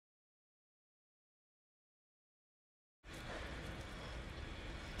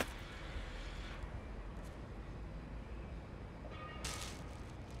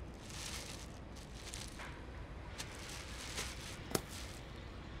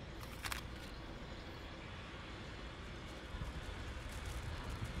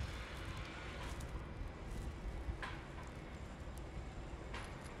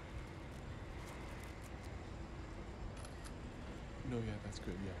No, yeah, that's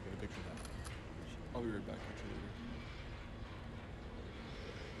good. Yeah, get a picture of that. I'll be right back actually later.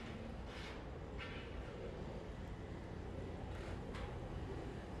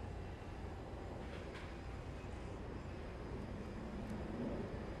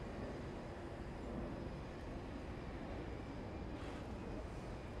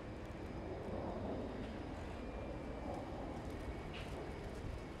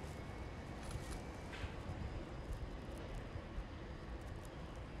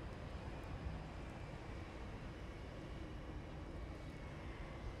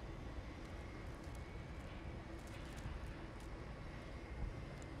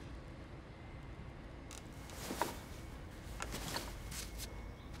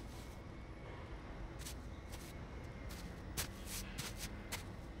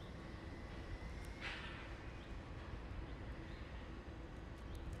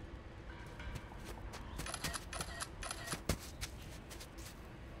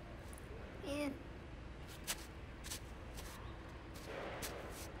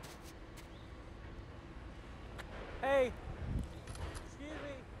 Hey! Excuse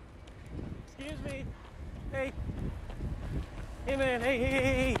me! Excuse me! Hey! Hey man,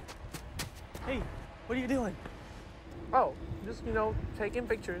 hey! Hey, what are you doing? Oh, just, taking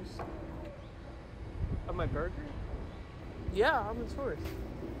pictures. Of my burger? Yeah, I'm a tourist.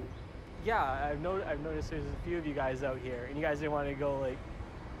 Yeah, I've noticed there's a few of you guys out here, and you guys didn't want to go like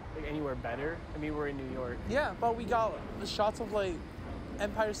anywhere better. I mean, we're in New York. Yeah, but we got the shots of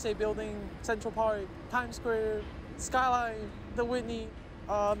Empire State Building, Central Park, Times Square, Skyline, the Whitney,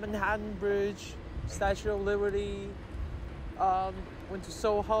 Manhattan Bridge, Statue of Liberty, went to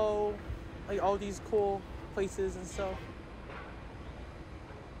Soho, all these cool places and stuff.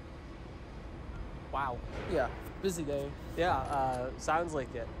 Wow. Yeah, busy day. Yeah, sounds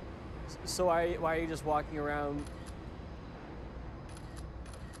like it. So why are you just walking around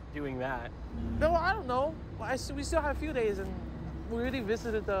doing that? No, I don't know. We still have a few days, and we really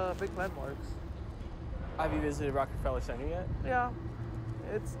visited the big landmarks. Have you visited Rockefeller Center yet? Yeah,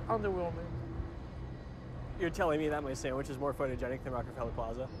 it's underwhelming. You're telling me that my sandwich is more photogenic than Rockefeller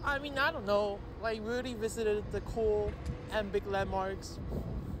Plaza? I mean, I don't know. We really visited the cool and big landmarks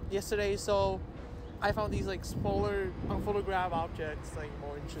yesterday, so I found these smaller unphotographed objects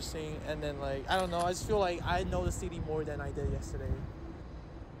more interesting. And then I don't know. I just feel like I know the city more than I did yesterday.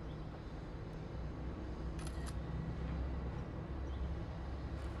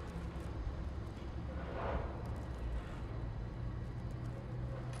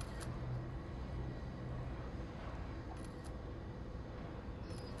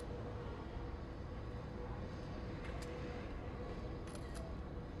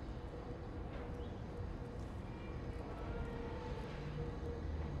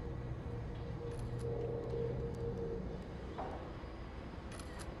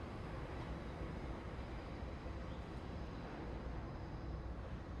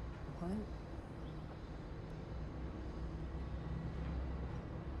 What?